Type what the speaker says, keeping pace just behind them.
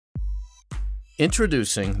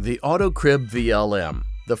Introducing the AutoCrib VLM,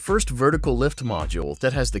 the first vertical lift module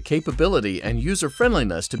that has the capability and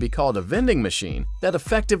user-friendliness to be called a vending machine that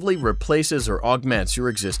effectively replaces or augments your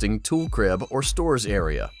existing tool crib or stores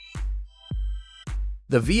area.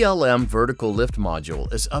 The VLM vertical lift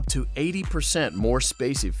module is up to 80% more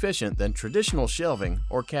space efficient than traditional shelving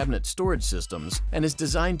or cabinet storage systems and is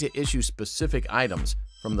designed to issue specific items,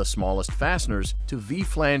 from the smallest fasteners to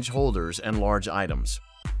V-flange holders and large items.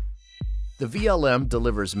 The VLM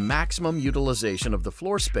delivers maximum utilization of the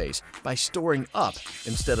floor space by storing up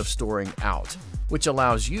instead of storing out, which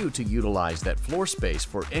allows you to utilize that floor space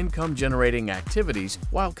for income-generating activities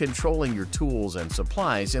while controlling your tools and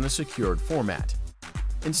supplies in a secured format.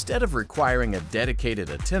 Instead of requiring a dedicated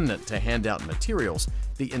attendant to hand out materials,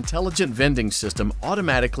 the intelligent vending system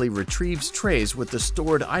automatically retrieves trays with the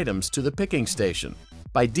stored items to the picking station.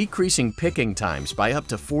 By decreasing picking times by up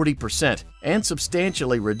to 40% and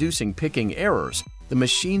substantially reducing picking errors, the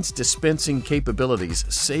machine's dispensing capabilities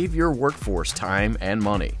save your workforce time and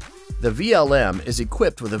money. The VLM is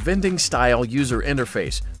equipped with a vending-style user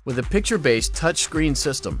interface with a picture-based touchscreen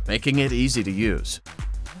system, making it easy to use.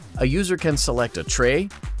 A user can select a tray,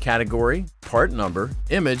 category, part number,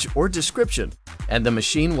 image, or description, and the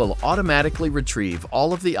machine will automatically retrieve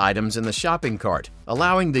all of the items in the shopping cart,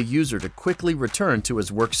 allowing the user to quickly return to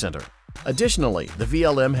his work center. Additionally, the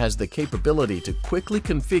VLM has the capability to quickly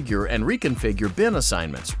configure and reconfigure bin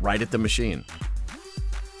assignments right at the machine.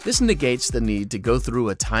 This negates the need to go through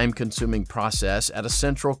a time-consuming process at a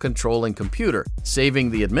central controlling computer,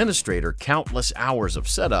 saving the administrator countless hours of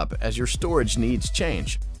setup as your storage needs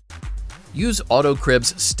change. Use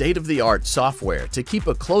AutoCrib's state-of-the-art software to keep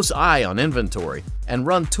a close eye on inventory and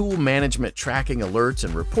run tool management tracking alerts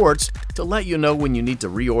and reports to let you know when you need to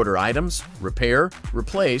reorder items, repair,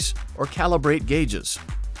 replace, or calibrate gauges.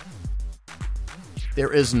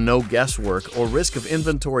 There is no guesswork or risk of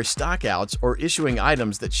inventory stockouts or issuing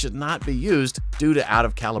items that should not be used due to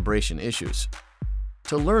out-of-calibration issues.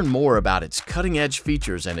 To learn more about its cutting-edge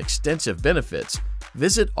features and extensive benefits,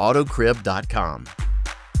 visit AutoCrib.com.